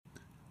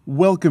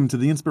Welcome to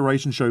the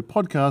Inspiration Show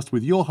podcast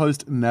with your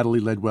host, Natalie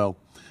Ledwell.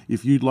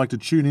 If you'd like to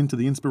tune into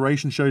the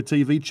Inspiration Show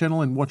TV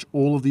channel and watch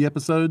all of the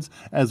episodes,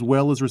 as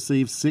well as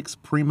receive 6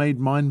 pre-made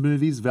mind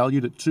movies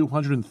valued at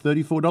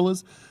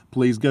 $234,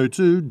 please go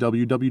to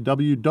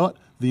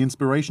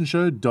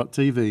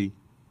www.theinspirationshow.tv.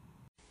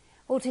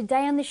 Well,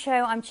 today on the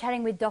show, I'm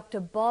chatting with Dr.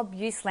 Bob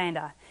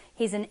Uslander.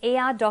 He's an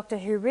ER doctor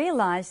who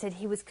realised that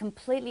he was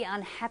completely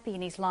unhappy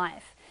in his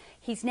life.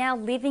 He's now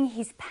living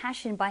his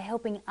passion by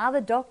helping other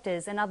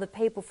doctors and other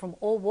people from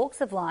all walks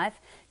of life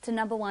to,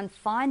 number one,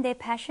 find their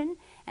passion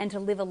and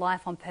to live a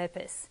life on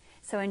purpose.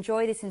 So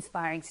enjoy this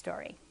inspiring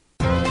story.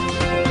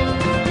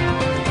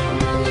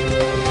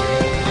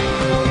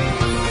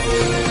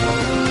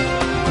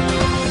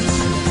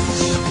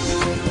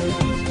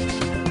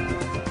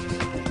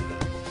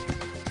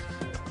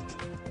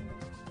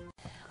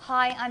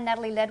 Hi, I'm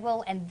Natalie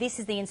Ledwell and this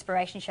is The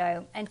Inspiration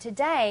Show. And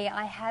today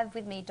I have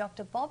with me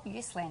Dr. Bob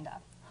Uslander.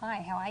 Hi,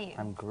 how are you?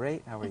 I'm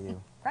great. How are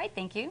you? Great,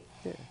 thank you.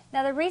 Good.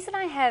 Now, the reason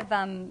I have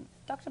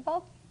Dr.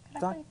 Bob...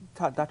 Dr.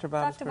 Bob. Dr.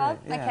 Bob?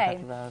 Yeah, okay.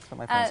 Dr. Bob, that's what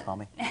my friends call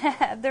me.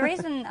 The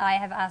reason I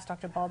have asked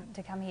Dr. Bob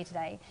to come here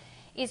today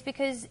is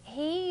because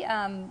he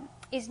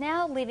is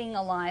now living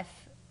a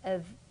life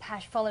of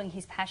following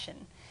his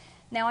passion.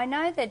 Now, I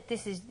know that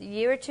this is the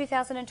year of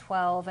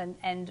 2012,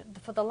 and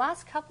for the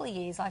last couple of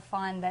years, I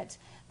find that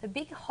the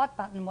big hot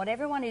button, what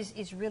everyone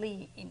is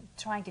really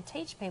trying to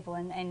teach people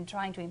and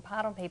trying to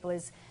impart on people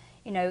is,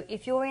 you know,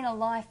 if you're in a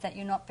life that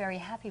you're not very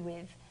happy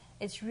with,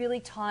 it's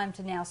really time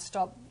to now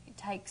stop,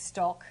 take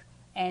stock,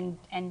 and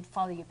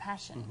follow your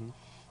passion. Mm-hmm.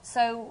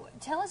 So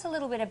tell us a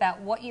little bit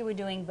about what you were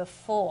doing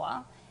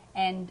before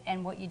and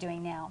what you're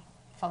doing now,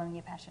 following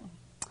your passion.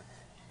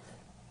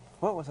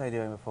 What was I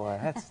doing before?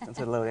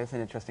 That's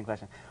an interesting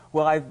question.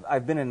 Well,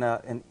 I've been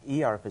an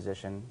ER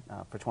physician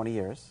for 20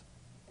 years,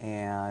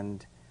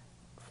 and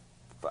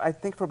I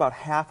think for about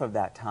half of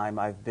that time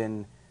I've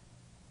been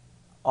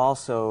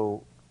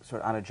also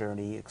sort of on a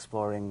journey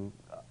exploring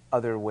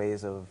other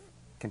ways of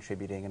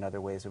contributing and other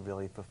ways of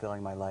really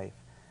fulfilling my life.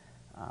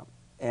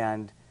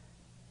 And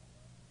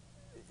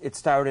it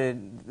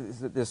started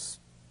this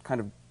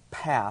kind of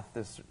path,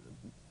 this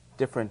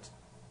different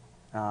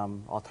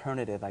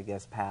alternative, I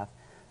guess, path,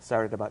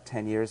 started about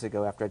 10 years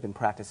ago after I'd been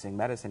practicing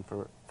medicine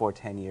for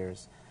 10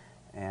 years.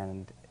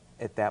 And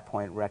at that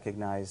point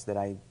recognized that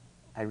I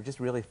just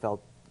really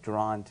felt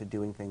drawn to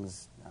doing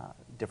things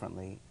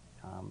differently.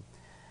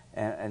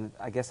 And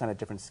I guess on a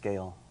different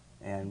scale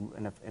and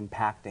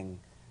impacting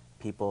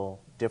people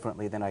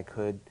differently than I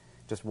could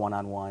just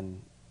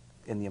one-on-one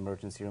in the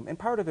emergency room. And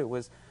part of it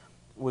was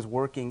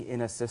working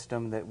in a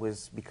system that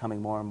was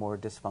becoming more and more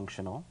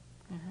dysfunctional,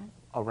 mm-hmm.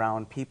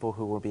 around people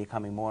who were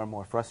becoming more and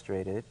more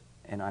frustrated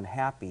and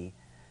unhappy.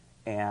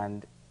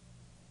 And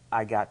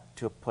I got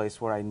to a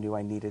place where I knew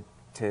I needed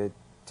to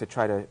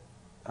try to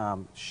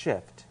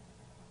shift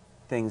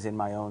things in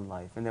my own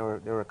life. And there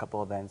were a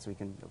couple events we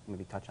can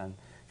maybe touch on.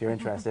 If you're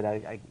interested,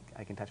 I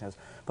can touch on those.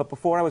 But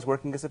before I was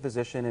working as a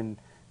physician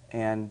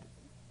and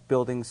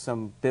building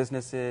some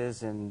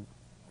businesses and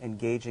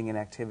engaging in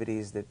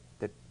activities that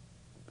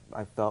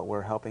I felt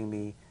were helping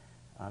me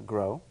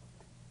grow.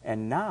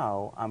 And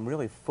now I'm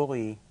really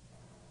fully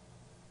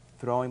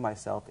throwing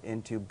myself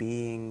into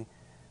being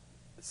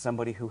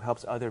somebody who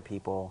helps other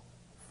people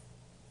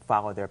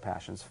follow their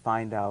passions,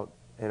 find out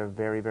at a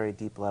very, very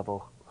deep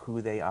level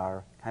who they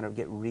are, kind of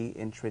get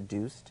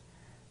reintroduced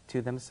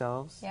to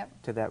themselves, yep.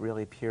 to that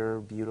really pure,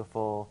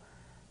 beautiful,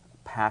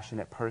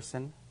 passionate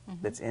person, mm-hmm.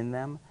 that's in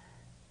them,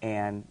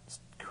 and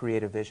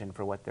create a vision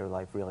for what their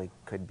life really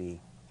could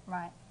be,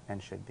 right,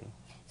 and should be.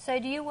 So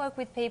do you work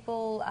with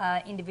people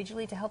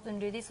individually to help them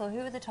do this, or who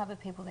are the type of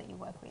people that you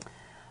work with?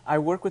 I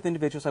work with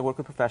individuals, I work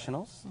with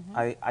professionals.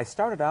 Mm-hmm. I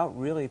started out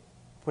really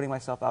putting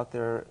myself out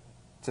there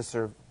to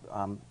serve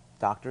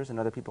doctors and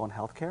other people in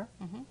healthcare,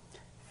 mm-hmm.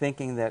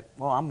 thinking that,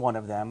 well, I'm one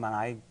of them, and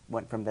I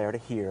went from there to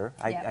here.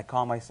 Yep.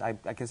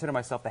 I consider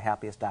myself the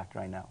happiest doctor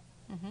I know.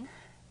 Mm-hmm.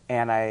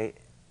 And I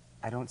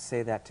don't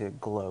say that to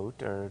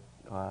gloat or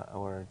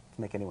to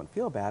make anyone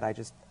feel bad. I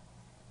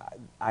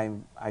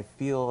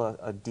feel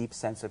a deep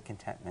sense of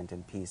contentment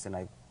and peace,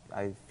 and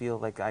I feel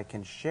like I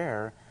can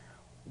share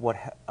what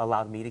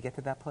allowed me to get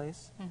to that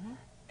place, mm-hmm.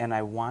 and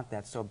I want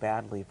that so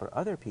badly for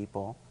other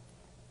people.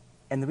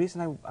 And the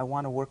reason I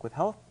want to work with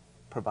health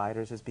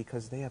providers is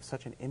because they have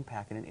such an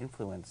impact and an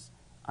influence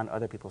on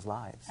other people's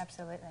lives.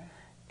 Absolutely.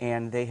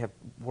 And they have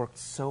worked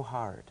so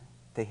hard.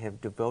 They have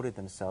devoted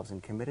themselves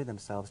and committed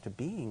themselves to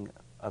being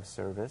of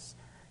service,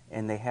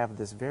 and they have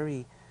this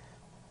very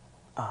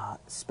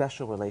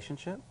special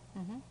relationship,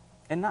 mm-hmm.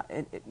 and not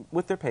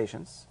with their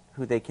patients,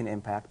 who they can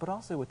impact, but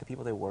also with the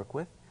people they work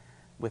with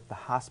the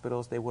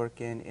hospitals they work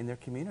in their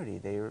community.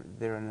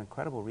 They're an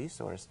incredible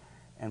resource,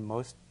 and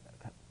most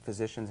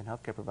physicians and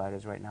healthcare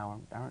providers right now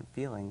aren't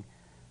feeling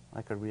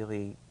like a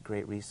really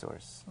great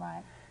resource.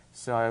 Right.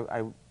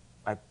 So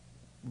I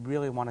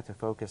really wanted to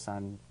focus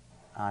on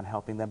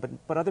helping them,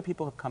 but other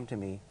people have come to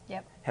me,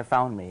 yep. have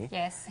found me.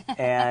 Yes.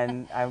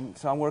 And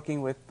I'm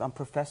working with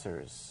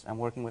professors. I'm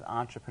working with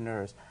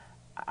entrepreneurs.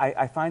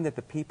 I find that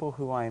the people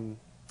who I'm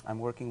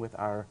working with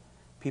are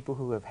people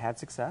who have had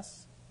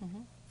success,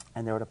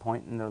 and they're at a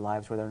point in their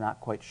lives where they're not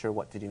quite sure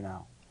what to do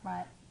now.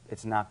 Right.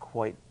 It's not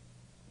quite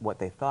what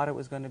they thought it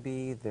was going to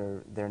be.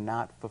 They're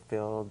not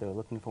fulfilled. They're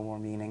looking for more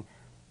meaning,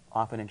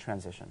 often in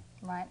transition.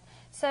 Right.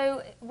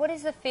 So what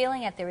is the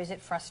feeling out there? Is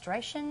it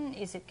frustration?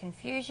 Is it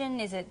confusion?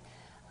 Is it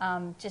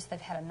just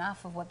they've had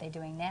enough of what they're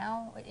doing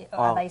now?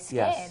 Are they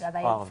scared? Yes, Are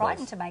they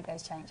frightened to make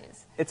those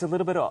changes? It's a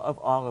little bit of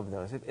all of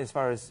those. As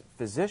far as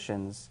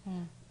physicians,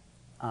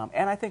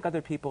 and I think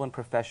other people in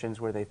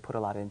professions where they've put a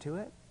lot into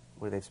it,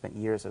 where they've spent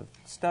years of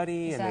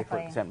study and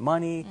they've spent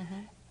money,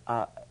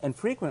 and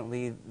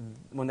frequently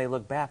when they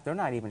look back, they're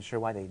not even sure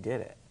why they did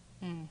it.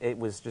 It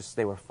was just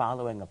they were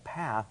following a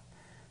path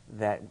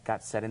that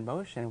got set in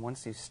motion, and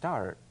once you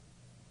start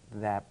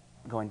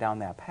going down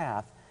that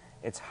path,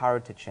 it's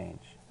hard to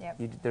change.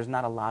 Yep. There's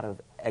not a lot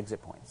of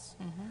exit points.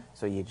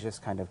 So you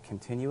just kind of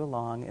continue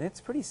along, and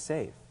it's pretty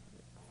safe.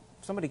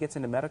 If somebody gets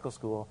into medical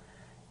school,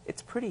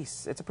 it's a pretty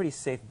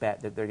safe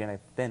bet that they're going to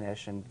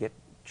finish and get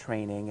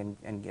training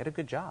and get a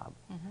good job.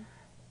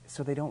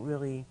 So they don't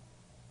really,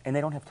 and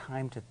they don't have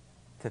time to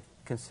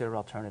consider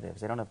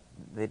alternatives. They don't have,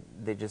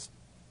 they just,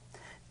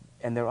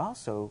 and they're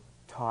also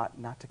taught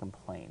not to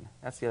complain.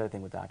 That's the other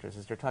thing with doctors,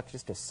 is they're taught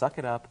just to suck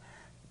it up.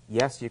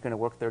 Yes, you're going to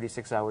work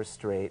 36 hours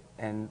straight,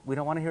 and we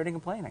don't want to hear any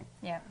complaining.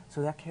 Yeah.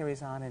 So that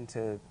carries on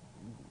into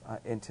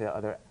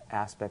other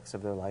aspects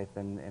of their life,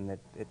 and that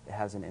it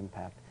has an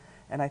impact.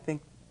 And I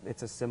think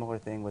it's a similar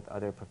thing with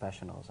other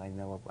professionals. I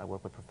know I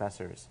work with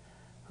professors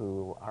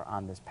who are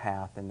on this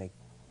path, and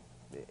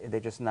they're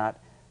just not,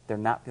 they're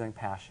not feeling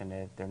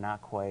passionate. They're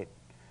not quite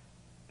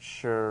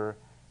sure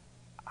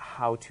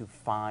how to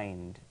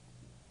find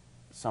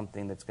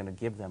something that's going to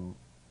give them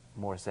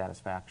more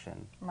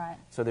satisfaction. Right.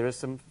 So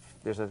there's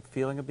a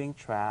feeling of being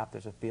trapped.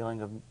 There's a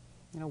feeling of,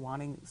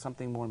 wanting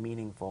something more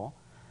meaningful,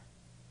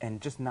 and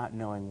just not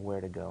knowing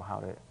where to go,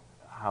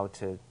 how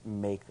to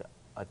make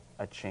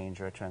a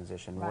change or a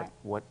transition. Right.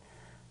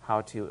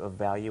 How to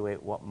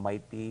evaluate what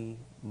might be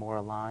more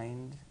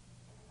aligned,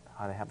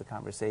 how to have the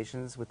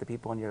conversations with the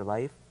people in your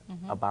life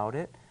about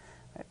it.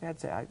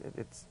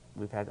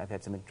 I've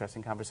had some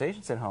interesting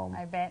conversations at home.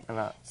 I bet.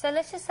 About, so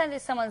let's just say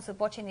that someone's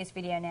watching this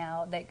video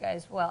now that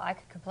goes, well, I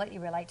could completely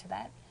relate to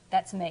that.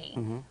 That's me.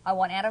 I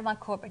want out of my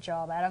corporate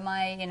job, out of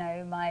my,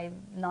 my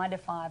 9 to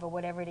 5 or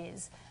whatever it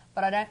is,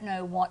 but I don't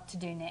know what to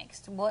do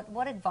next.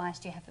 What advice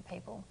do you have for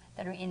people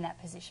that are in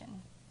that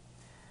position?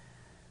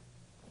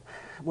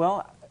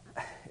 Well,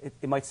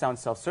 it might sound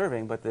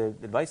self-serving, but the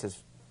advice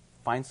is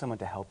find someone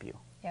to help you.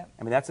 Yep.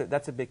 I mean,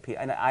 that's a big piece.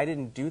 And I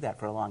didn't do that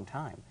for a long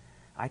time.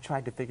 I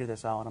tried to figure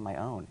this all out on my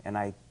own, and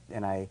I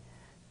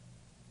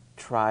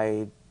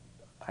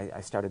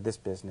started this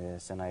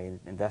business, and I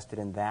invested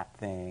in that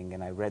thing,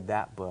 and I read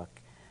that book,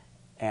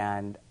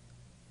 and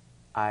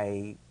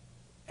I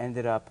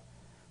ended up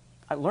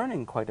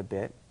learning quite a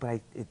bit, but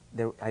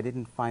I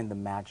didn't find the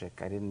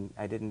magic. I didn't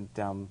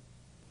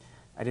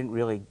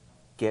really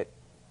get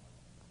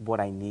what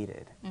I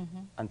needed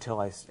until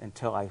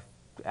I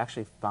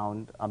actually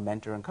found a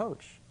mentor and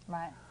coach.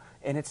 Right.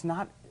 And it's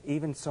not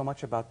even so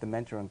much about the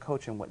mentor and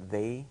coach and what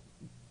they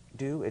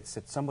do. It's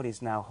that somebody's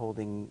now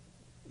holding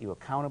you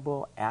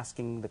accountable,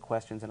 asking the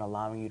questions, and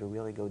allowing you to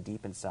really go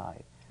deep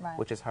inside, right.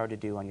 which is hard to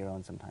do on your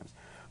own sometimes.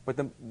 But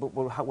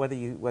whether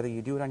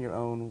you do it on your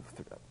own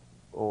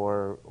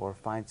or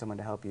find someone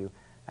to help you,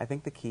 I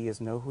think the key is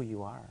know who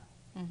you are.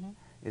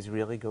 Is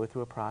really go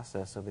through a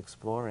process of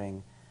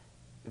exploring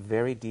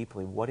very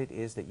deeply what it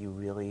is that you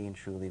really and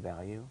truly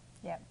value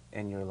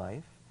in your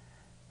life.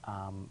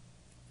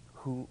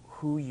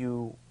 Who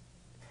you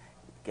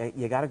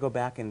got to go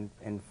back and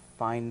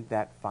find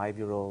that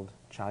 5-year-old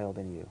child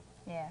in you.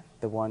 Yeah.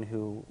 The one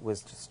who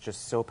was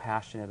just so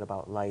passionate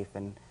about life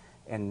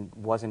and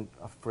wasn't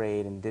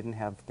afraid and didn't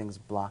have things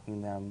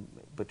blocking them,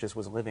 but just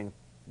was living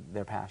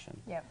their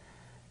passion. Yep.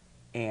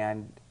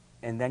 And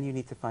then you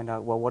need to find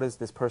out, well, what does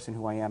this person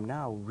who I am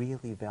now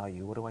really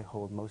value? What do I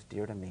hold most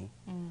dear to me?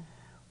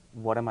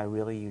 What am I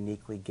really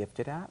uniquely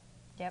gifted at?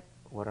 Yep.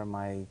 What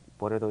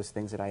are those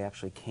things that I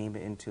actually came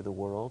into the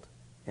world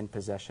in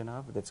possession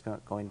of that's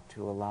going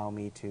to allow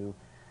me to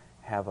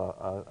have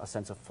a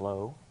sense of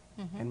flow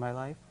in my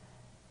life?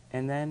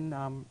 And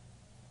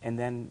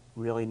then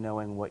really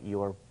knowing what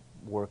your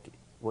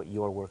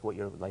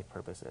life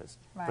purpose is.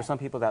 Right. For some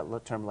people,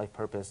 that term life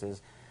purpose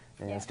is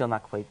still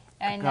not quite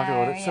I know,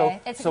 comfortable.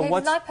 yeah. So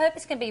life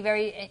purpose can be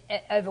very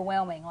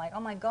overwhelming. Like,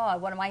 oh my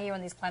God, what am I here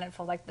on this planet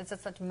for? Like,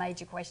 that's such a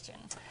major question.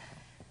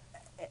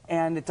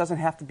 And it doesn't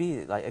have to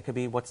be like, it could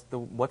be what's the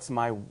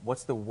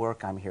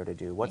work I'm here to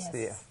do? What's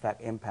the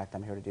impact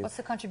I'm here to do? What's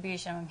the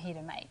contribution I'm here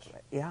to make?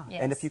 Yeah.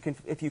 Yes. And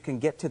if you can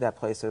get to that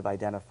place of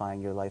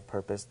identifying your life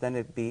purpose, then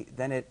it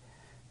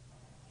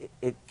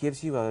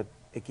gives you a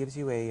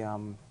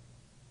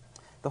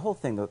the whole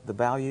thing, the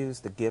values,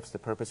 the gifts, the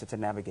purpose, it's a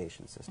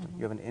navigation system.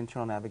 You have an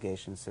internal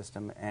navigation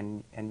system,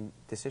 and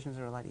decisions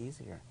are a lot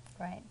easier.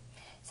 Right.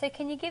 So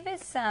can you give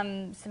us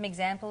some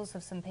examples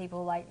of some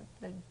people, like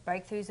the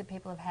breakthroughs that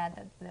people have had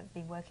that have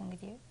been working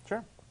with you?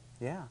 Sure.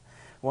 Yeah.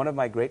 One of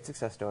my great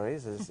success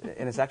stories is,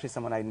 and it's actually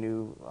someone I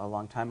knew a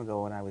long time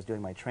ago when I was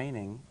doing my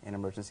training in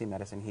emergency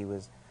medicine. He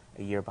was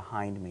a year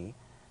behind me.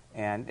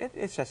 And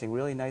it's just a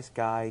really nice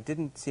guy,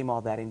 didn't seem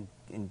all that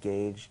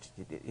engaged.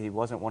 He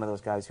wasn't one of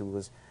those guys who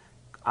was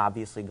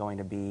obviously going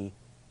to be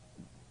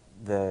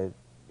the,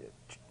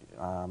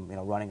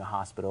 running a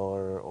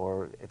hospital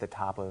or at the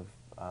top of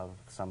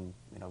some,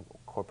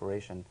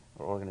 corporation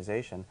or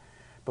organization.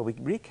 But we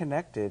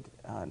reconnected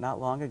not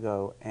long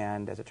ago,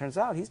 and as it turns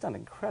out, he's done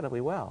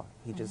incredibly well.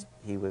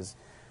 He was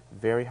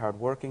very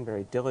hardworking,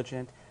 very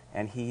diligent,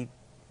 and he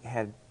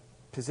had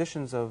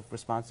positions of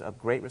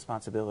great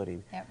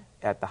responsibility. Yep.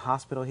 At the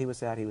hospital he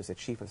was the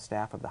chief of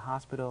staff of the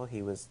hospital.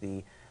 He was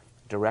the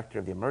director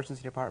of the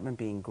emergency department,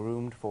 being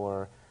groomed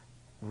for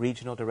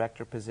regional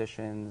director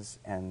positions,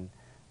 and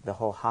the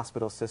whole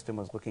hospital system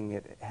was looking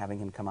at having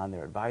him come on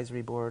their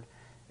advisory board.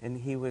 And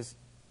he was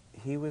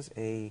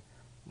a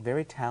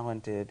very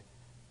talented,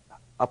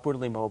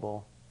 upwardly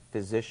mobile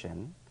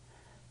physician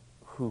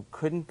who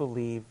couldn't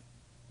believe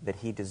that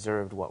he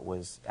deserved what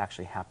was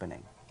actually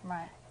happening.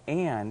 Right.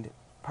 And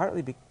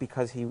partly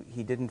because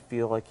he didn't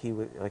feel like he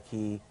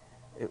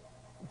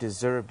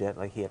deserved it,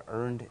 like he had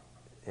earned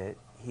it.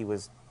 He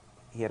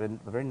had a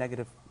very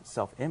negative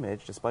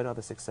self-image despite all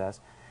the success,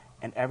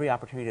 and every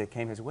opportunity that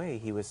came his way,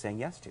 he was saying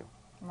yes to.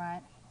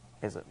 Right.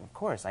 Of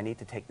course, I need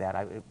to take that.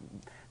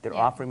 They're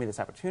offering me this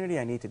opportunity.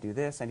 I need to do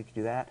this. I need to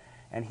do that.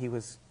 And he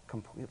was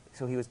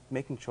he was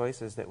making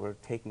choices that were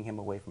taking him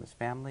away from his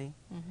family,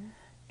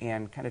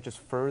 and kind of just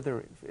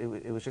further.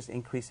 It was just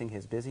increasing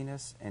his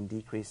busyness and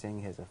decreasing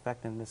his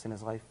effectiveness in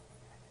his life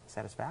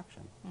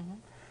satisfaction.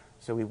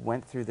 So we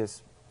went through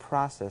this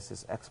process,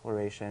 this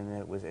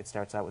exploration. It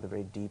starts out with a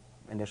very deep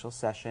initial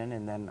session,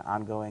 and then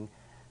ongoing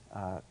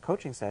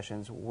coaching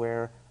sessions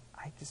where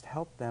I just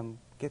help them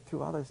get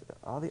through all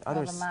the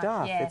other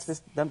stuff. Yes. It's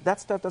just that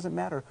stuff doesn't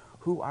matter.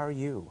 Who are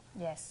you?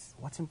 Yes.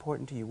 What's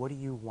important to you? What do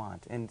you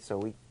want? And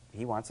so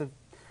he wants a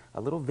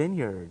little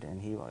vineyard,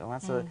 and he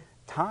wants a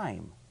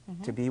time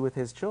to be with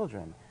his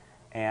children.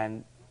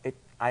 And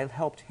I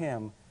helped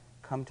him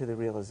come to the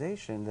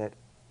realization that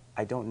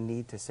I don't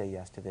need to say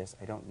yes to this.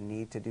 I don't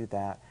need to do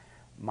that.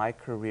 My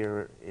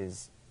career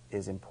is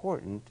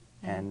important,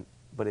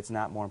 but it's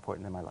not more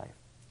important than my life.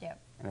 Yep.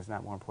 And it's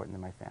not more important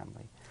than my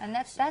family. And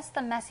that's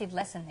the massive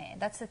lesson there.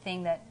 That's the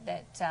thing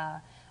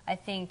that I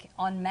think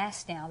en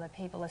masse now that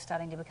people are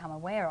starting to become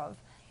aware of.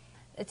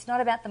 It's not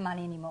about the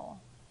money anymore.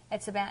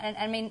 It's about, and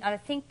I mean, I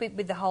think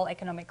with the whole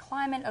economic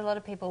climate, a lot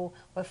of people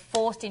were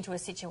forced into a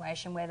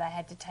situation where they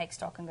had to take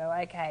stock and go,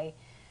 okay,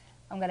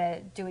 I'm going to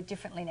do it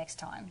differently next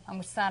time.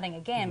 I'm starting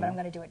again, but I'm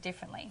going to do it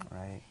differently.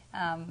 Right.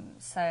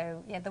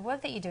 So, yeah, the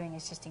work that you're doing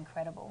is just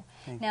incredible.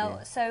 Thank now,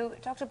 you. so,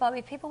 Dr. Bob,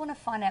 if people want to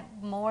find out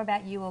more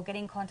about you or get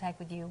in contact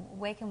with you,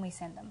 where can we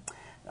send them?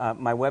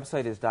 My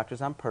website is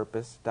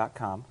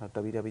doctorsonpurpose.com,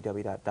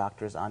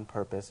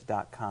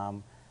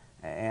 www.doctorsonpurpose.com.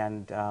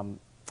 And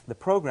the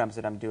programs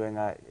that I'm doing,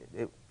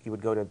 you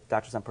would go to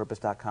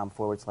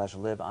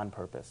doctorsonpurpose.com/live on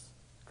purpose,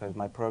 because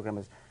my program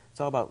it's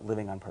all about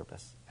living on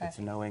purpose. Perfect. It's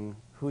knowing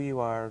who you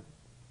are,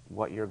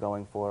 what you're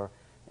going for,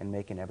 and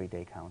making every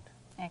day count.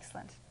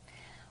 Excellent.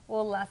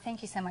 Well,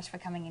 thank you so much for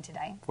coming in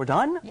today. We're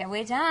done? Yeah,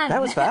 we're done.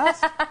 That was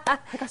fast. I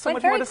got so Went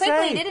much more very to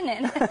quickly, say. didn't it?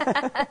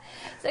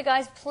 So,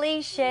 guys,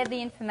 please share the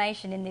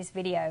information in this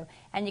video,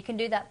 and you can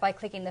do that by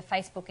clicking the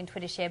Facebook and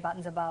Twitter share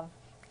buttons above.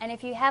 And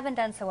if you haven't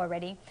done so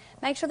already,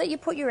 make sure that you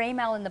put your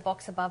email in the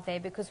box above there,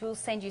 because we'll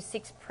send you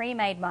 6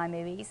 pre-made My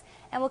Movies,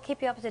 and we'll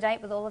keep you up to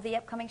date with all of the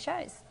upcoming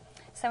shows.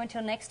 So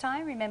until next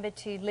time, remember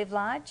to live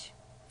large,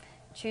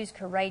 choose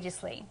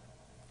courageously,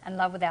 and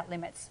love without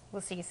limits.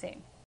 We'll see you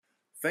soon.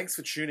 Thanks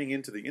for tuning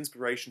in to the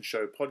Inspiration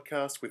Show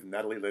podcast with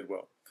Natalie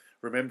Ledwell.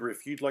 Remember,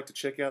 if you'd like to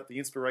check out the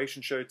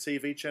Inspiration Show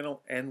TV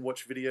channel and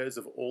watch videos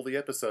of all the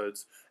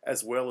episodes,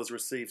 as well as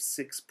receive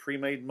 6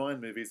 pre-made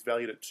Mind Movies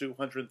valued at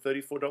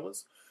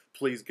 $234,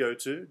 please go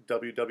to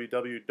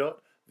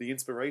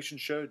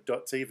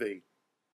www.theinspirationshow.tv.